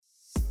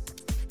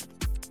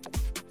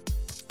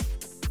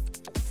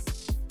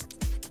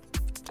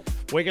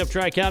Wake up,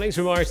 Tri-Counties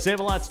from our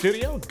Save-A-Lot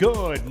studio.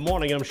 Good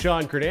morning. I'm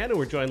Sean Kernan, and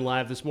we're joined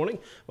live this morning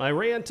by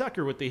Rayanne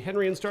Tucker with the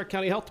Henry and Stark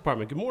County Health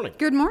Department. Good morning.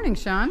 Good morning,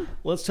 Sean.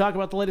 Let's talk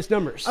about the latest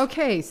numbers.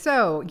 Okay,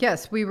 so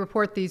yes, we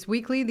report these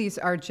weekly. These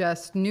are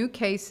just new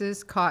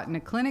cases caught in a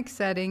clinic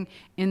setting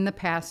in the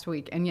past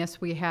week. And yes,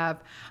 we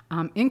have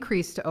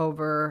increased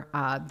over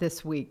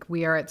this week.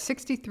 We are at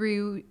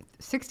 63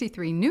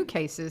 new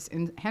cases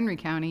in Henry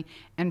County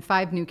and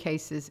 5 new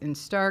cases in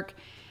Stark.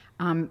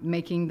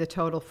 Making the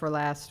total for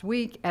last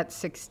week at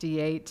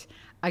 68.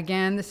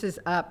 Again, this is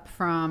up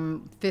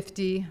from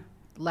 50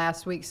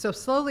 last week. So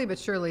slowly but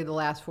surely, the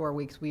last 4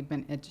 weeks, we've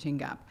been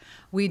inching up.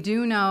 We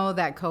do know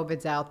that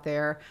COVID's out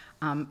there.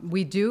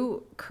 We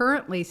do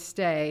currently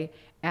stay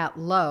at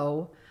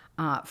low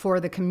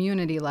for the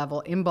community level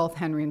in both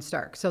Henry and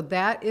Stark. So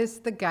that is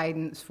the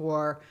guidance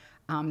for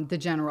the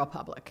general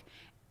public.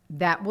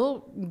 That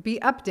will be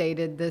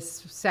updated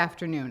this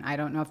afternoon. I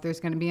don't know if there's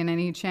going to be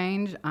any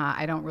change.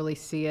 I don't really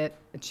see it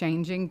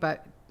changing,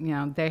 but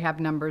they have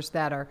numbers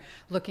that are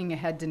looking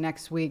ahead to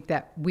next week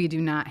that we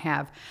do not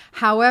have.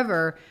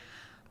 However,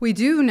 we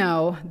do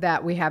know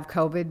that we have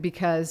COVID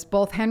because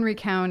both Henry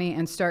County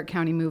and Stark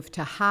County moved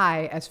to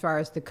high as far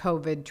as the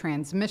COVID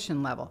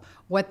transmission level.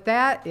 What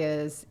that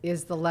is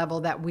the level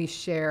that we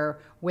share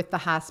with the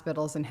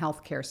hospitals and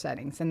healthcare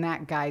settings, and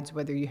that guides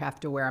whether you have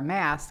to wear a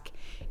mask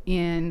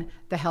in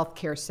the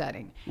healthcare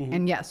setting. Mm-hmm.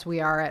 And yes,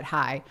 we are at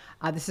high.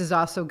 This is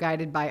also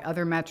guided by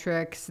other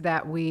metrics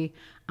that we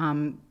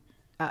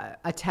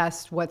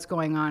attest what's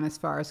going on as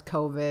far as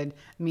COVID,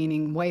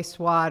 meaning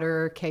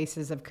wastewater,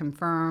 cases that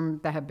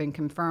have been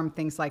confirmed,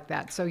 things like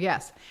that. So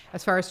yes,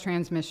 as far as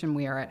transmission,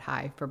 we are at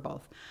high for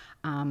both.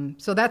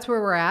 So that's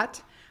where we're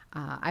at.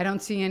 I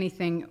don't see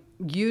anything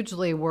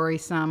hugely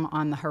worrisome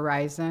on the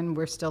horizon.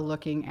 We're still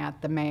looking at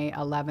the May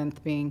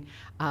 11th being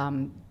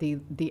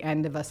the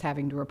end of us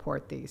having to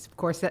report these. Of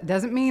course, that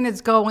doesn't mean it's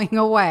going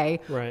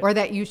away, right, or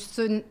that you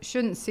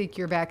shouldn't seek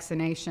your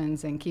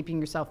vaccinations and keeping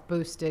yourself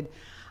boosted.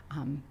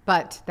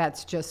 But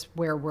that's just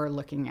where we're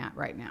looking at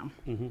right now.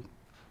 Mm-hmm.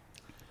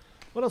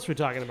 What else are we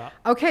talking about?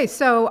 Okay,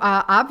 so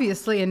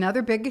obviously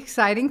another big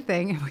exciting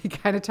thing, and we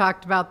kind of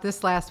talked about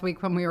this last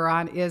week when we were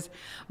on, is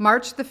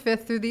March the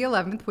 5th through the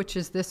 11th, which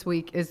is this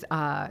week, is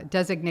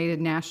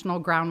designated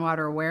National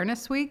Groundwater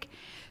Awareness Week.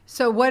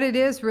 So what it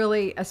is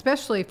really,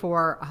 especially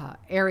for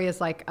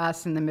areas like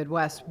us in the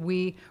Midwest,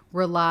 we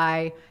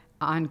rely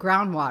on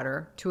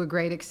groundwater to a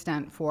great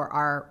extent for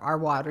our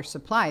water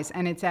supplies.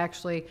 And it's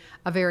actually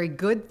a very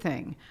good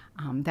thing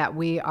that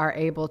we are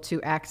able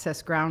to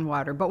access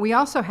groundwater, but we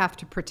also have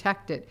to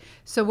protect it.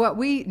 So what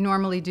we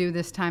normally do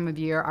this time of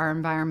year, our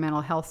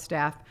environmental health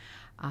staff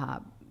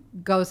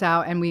goes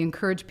out and we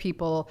encourage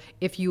people,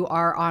 if you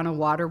are on a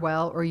water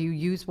well or you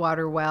use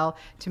water well,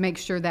 to make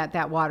sure that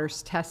that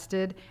water's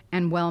tested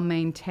and well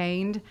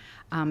maintained.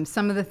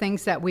 Some of the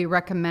things that we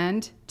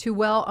recommend to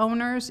well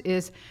owners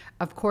is,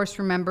 of course,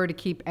 remember to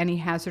keep any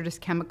hazardous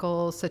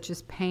chemicals such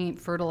as paint,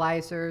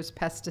 fertilizers,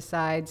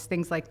 pesticides,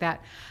 things like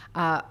that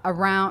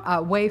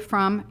away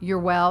from your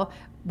well.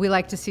 We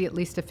like to see at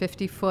least a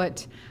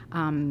 50-foot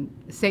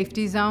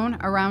safety zone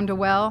around a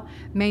well.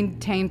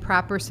 Maintain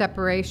proper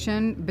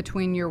separation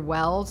between your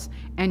wells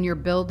and your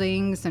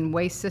buildings and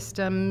waste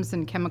systems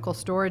and chemical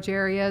storage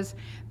areas.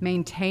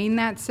 Maintain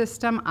that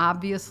system,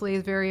 obviously,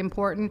 is very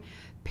important.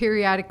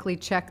 Periodically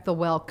check the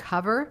well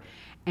cover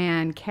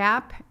and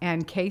cap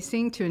and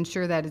casing to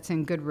ensure that it's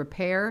in good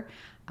repair.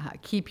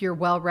 Keep your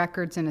well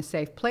records in a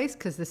safe place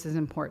because this is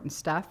important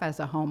stuff as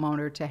a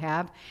homeowner to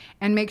have.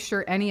 And make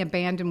sure any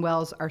abandoned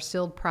wells are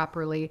sealed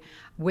properly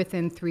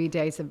within 30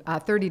 days of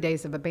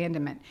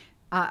abandonment.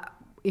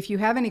 If you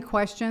have any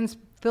questions,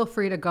 feel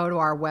free to go to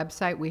our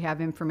website. We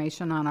have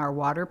information on our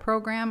water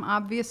program,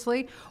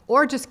 obviously,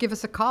 or just give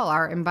us a call.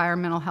 Our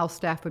environmental health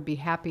staff would be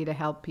happy to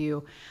help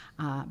you.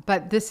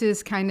 But this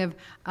is kind of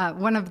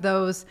one of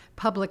those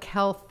public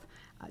health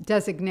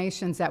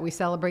designations that we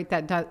celebrate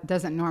that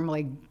doesn't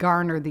normally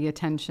garner the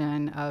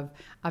attention of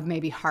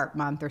maybe Heart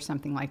Month or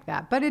something like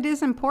that. But it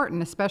is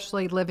important,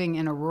 especially living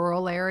in a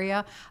rural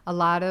area. A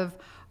lot of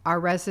our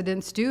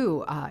residents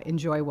do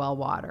enjoy well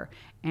water,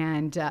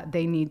 and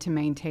they need to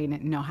maintain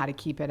it and know how to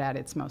keep it at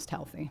its most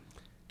healthy.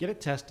 Get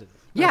it tested.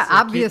 Yeah,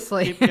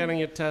 obviously. Keep getting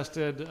it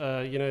tested.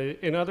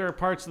 In other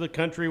parts of the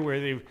country where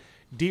they've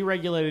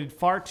deregulated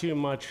far too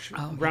much,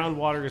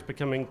 groundwater is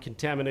becoming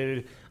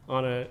contaminated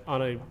on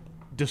a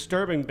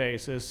disturbing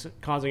basis,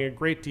 causing a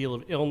great deal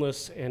of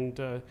illness, and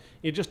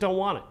you just don't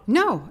want it.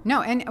 No.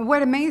 And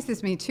what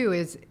amazes me, too,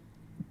 is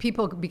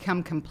people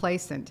become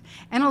complacent.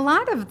 And a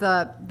lot of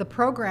the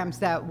programs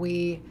that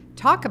we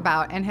talk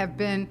about and have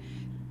been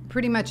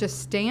pretty much a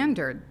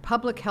standard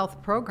public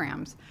health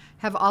programs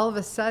have all of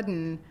a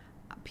sudden,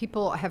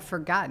 people have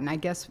forgotten. I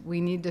guess we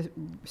need to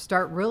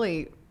start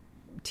really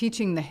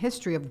teaching the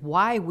history of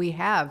why we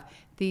have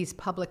these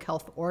public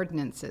health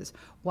ordinances,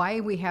 why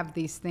we have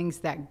these things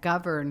that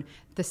govern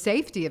the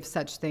safety of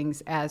such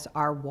things as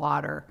our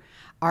water,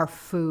 our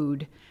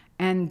food.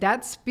 And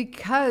that's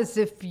because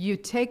if you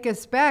take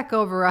us back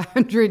over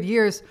 100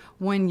 years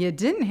when you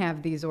didn't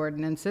have these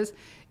ordinances,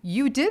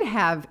 you did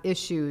have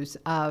issues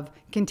of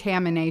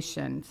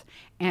contaminations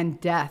and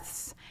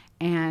deaths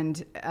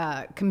and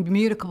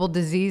communicable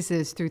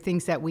diseases through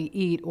things that we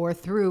eat or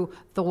through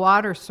the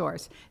water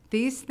source.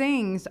 These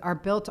things are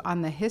built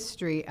on the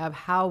history of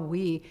how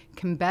we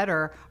can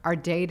better our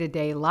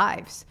day-to-day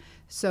lives.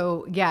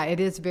 So yeah, it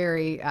is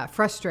very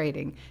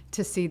frustrating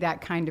to see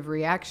that kind of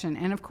reaction.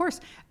 And of course,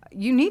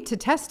 you need to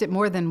test it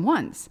more than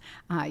once.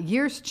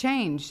 Years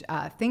change,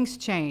 things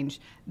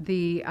change.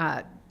 The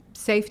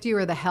safety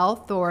or the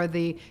health or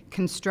the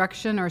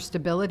construction or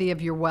stability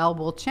of your well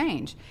will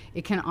change.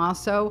 It can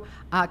also,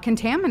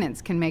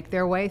 contaminants can make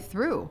their way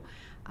through.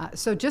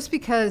 So just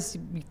because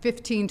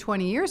 15,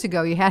 20 years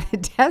ago you had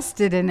it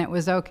tested and it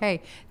was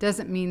okay,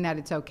 doesn't mean that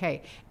it's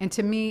okay. And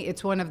to me,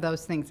 it's one of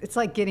those things. It's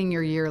like getting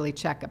your yearly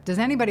checkup. Does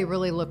anybody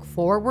really look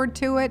forward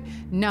to it?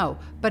 No,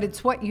 but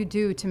it's what you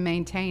do to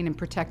maintain and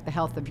protect the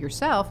health of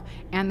yourself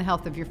and the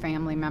health of your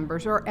family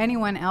members or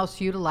anyone else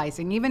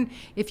utilizing, even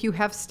if you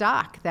have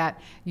stock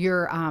that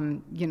you're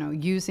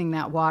using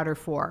that water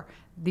for.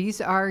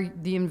 These are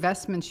the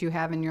investments you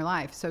have in your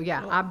life. So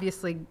yeah,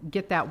 obviously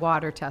get that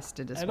water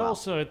tested as well. And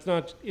also,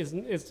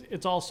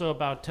 it's also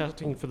about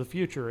testing for the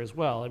future as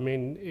well. I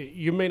mean,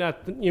 you may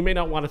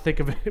not want to think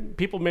of it,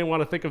 people may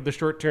want to think of the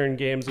short-term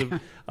games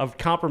of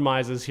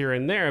compromises here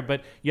and there,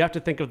 but you have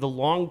to think of the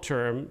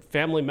long-term.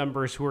 Family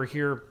members who are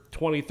here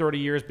 20, 30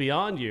 years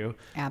beyond you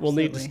will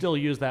need to still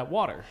use that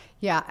water.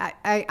 Yeah,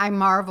 I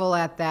marvel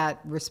at that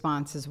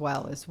response as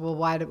well. Is, well,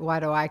 why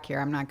do I care?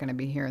 I'm not going to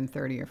be here in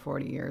 30 or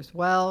 40 years.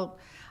 Well,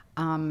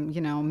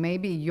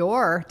 maybe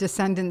your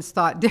descendants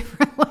thought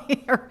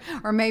differently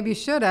or maybe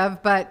should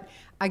have. But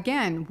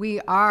again, we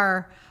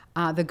are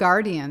the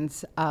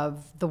guardians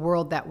of the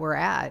world that we're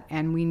at,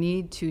 and we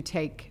need to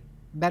take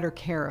better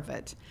care of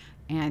it.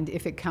 And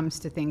if it comes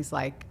to things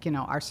like,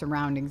 our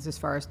surroundings as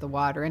far as the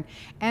water.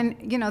 And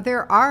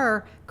there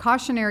are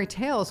cautionary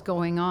tales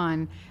going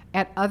on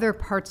at other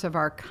parts of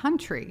our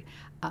country.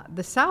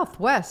 The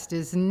Southwest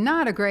is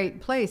not a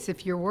great place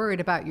if you're worried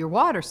about your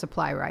water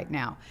supply right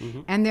now.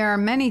 Mm-hmm. And there are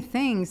many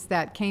things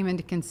that came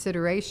into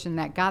consideration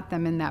that got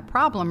them in that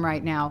problem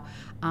right now.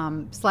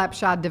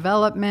 Slapshod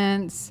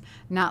developments,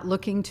 not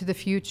looking to the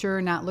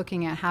future, not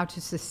looking at how to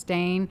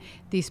sustain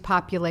these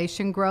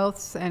population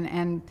growths.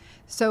 And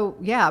so,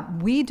 yeah,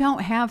 we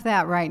don't have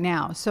that right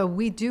now. So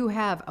we do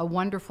have a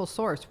wonderful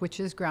source, which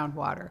is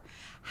groundwater.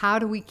 How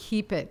do we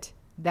keep it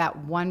that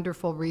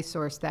wonderful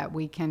resource that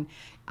we can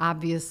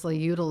obviously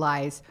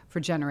utilize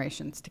for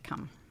generations to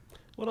come?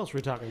 What else are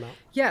we talking about?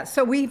 Yeah,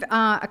 so we've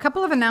a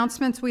couple of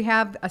announcements we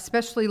have,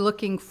 especially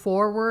looking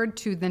forward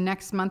to the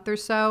next month or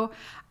so.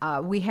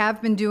 We have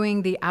been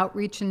doing the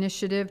outreach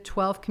initiative,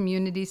 12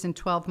 communities in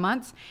 12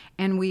 months,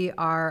 and we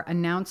are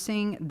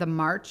announcing the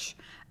March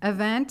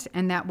event,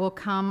 and that will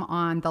come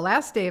on the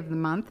last day of the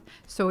month.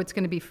 So it's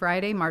going to be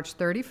Friday, March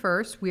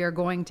 31st. We are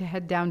going to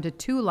head down to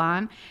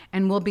Toulon,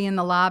 and we'll be in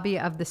the lobby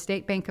of the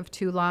State Bank of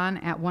Toulon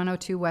at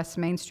 102 West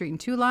Main Street in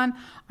Toulon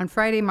on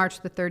Friday,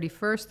 March the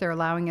 31st. They're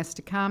allowing us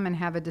to come and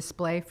have a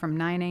display from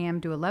 9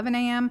 a.m. to 11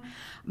 a.m.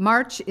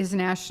 March is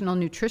National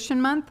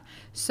Nutrition Month,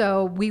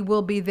 so we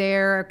will be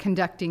there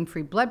conducting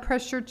free blood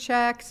pressure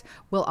checks.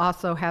 We'll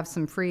also have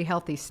some free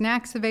healthy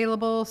snacks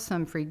available,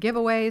 some free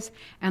giveaways,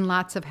 and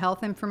lots of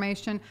health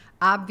information.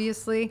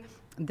 Obviously,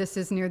 this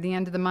is near the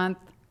end of the month.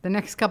 The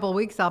next couple of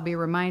weeks, I'll be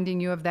reminding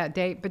you of that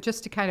date, but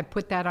just to kind of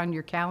put that on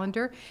your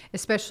calendar,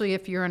 especially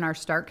if you're in our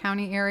Stark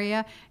County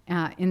area,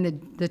 in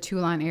the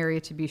Toulon area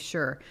to be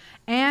sure.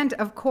 And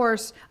of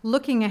course,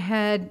 looking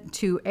ahead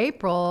to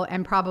April,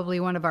 and probably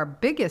one of our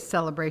biggest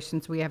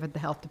celebrations we have at the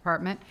Health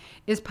Department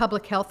is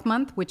Public Health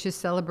Month, which is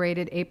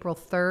celebrated April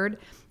 3rd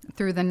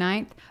through the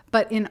 9th.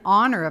 But in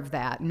honor of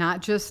that,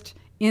 not just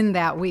in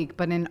that week,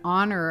 but in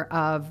honor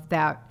of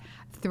that,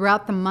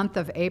 throughout the month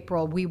of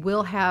April, we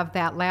will have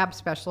that lab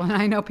special. And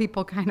I know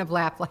people kind of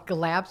laugh, like a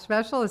lab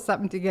special is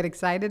something to get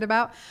excited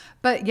about.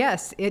 But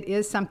yes, it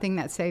is something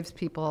that saves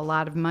people a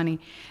lot of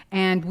money.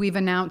 And we've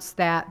announced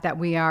that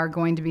we are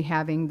going to be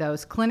having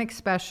those clinic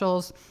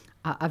specials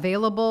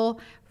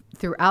available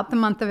throughout the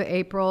month of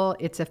April.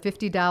 It's a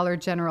 $50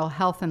 general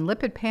health and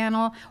lipid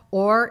panel,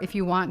 or if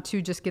you want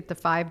to just get the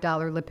 $5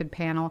 lipid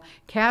panel,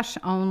 cash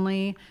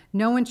only,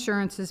 no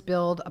insurances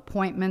billed,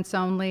 appointments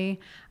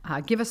only.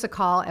 Give us a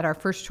call at our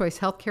First Choice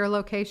Healthcare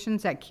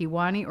locations at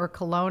Kewaunee or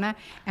Kelowna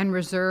and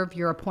reserve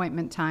your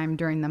appointment time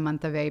during the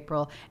month of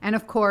April. And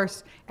of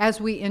course,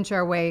 as we inch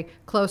our way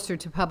closer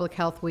to Public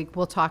Health Week,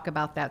 we'll talk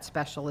about that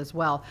special as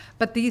well.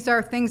 But these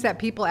are things that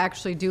people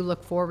actually do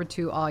look forward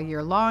to all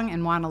year long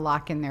and want to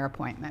lock in their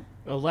appointment.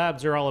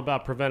 Labs are all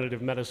about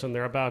preventative medicine.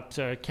 They're about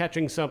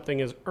catching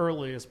something as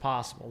early as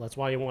possible. That's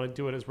why you want to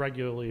do it as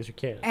regularly as you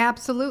can.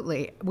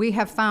 Absolutely. We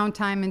have found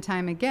time and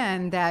time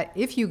again that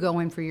if you go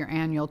in for your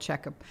annual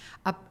checkup,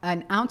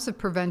 an ounce of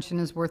prevention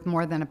is worth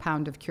more than a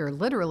pound of cure,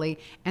 literally.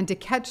 And to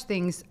catch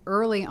things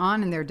early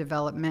on in their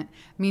development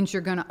means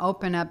you're going to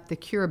open up the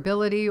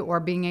curability or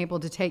being able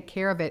to take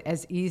care of it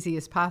as easy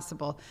as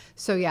possible.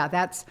 So yeah,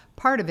 that's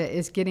part of it,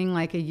 is getting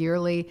like a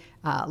yearly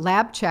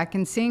lab check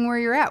and seeing where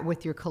you're at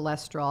with your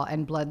cholesterol and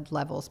and blood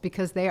levels,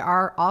 because they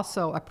are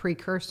also a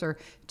precursor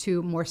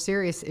to more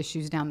serious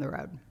issues down the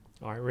road.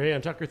 All right,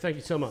 Rayanne Tucker, thank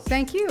you so much.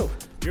 Thank you.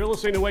 You're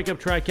listening to Wake Up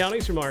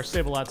Tri-Counties from our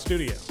Save-A-Lot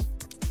studio.